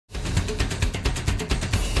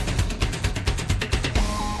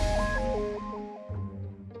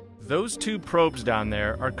Those two probes down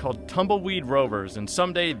there are called Tumbleweed Rovers, and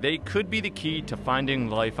someday they could be the key to finding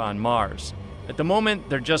life on Mars. At the moment,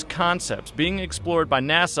 they're just concepts being explored by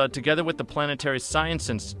NASA together with the Planetary Science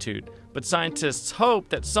Institute, but scientists hope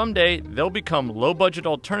that someday they'll become low-budget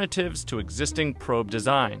alternatives to existing probe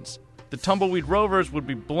designs. The Tumbleweed Rovers would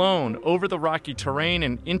be blown over the rocky terrain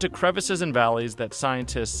and into crevices and valleys that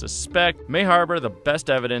scientists suspect may harbor the best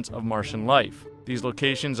evidence of Martian life. These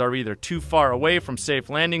locations are either too far away from safe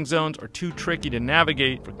landing zones or too tricky to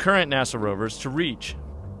navigate for current NASA rovers to reach.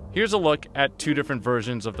 Here's a look at two different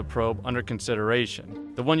versions of the probe under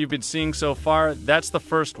consideration. The one you've been seeing so far, that's the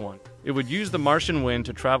first one. It would use the Martian wind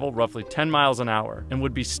to travel roughly 10 miles an hour and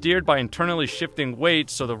would be steered by internally shifting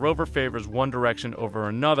weights so the rover favors one direction over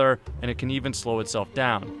another, and it can even slow itself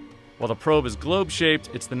down. While the probe is globe-shaped,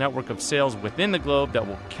 it's the network of sails within the globe that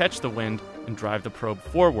will catch the wind and drive the probe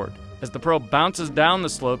forward. As the probe bounces down the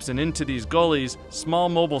slopes and into these gullies, small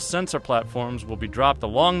mobile sensor platforms will be dropped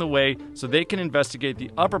along the way so they can investigate the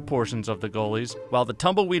upper portions of the gullies while the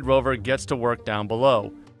Tumbleweed rover gets to work down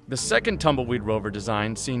below. The second Tumbleweed rover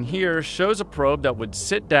design seen here shows a probe that would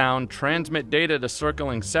sit down, transmit data to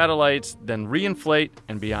circling satellites, then reinflate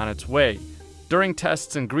and be on its way. During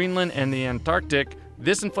tests in Greenland and the Antarctic,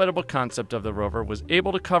 this inflatable concept of the rover was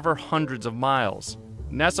able to cover hundreds of miles.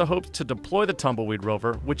 NASA hopes to deploy the Tumbleweed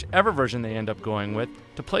rover, whichever version they end up going with,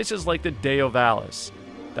 to places like the Deo Vallis.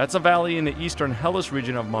 That's a valley in the eastern Hellas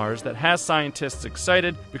region of Mars that has scientists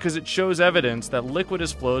excited because it shows evidence that liquid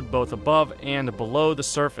has flowed both above and below the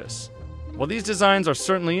surface. While these designs are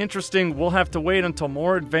certainly interesting, we'll have to wait until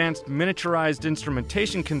more advanced miniaturized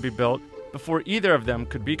instrumentation can be built before either of them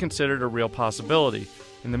could be considered a real possibility.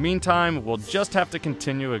 In the meantime, we'll just have to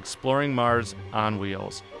continue exploring Mars on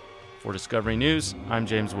wheels. For Discovery News, I'm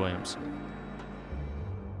James Williams.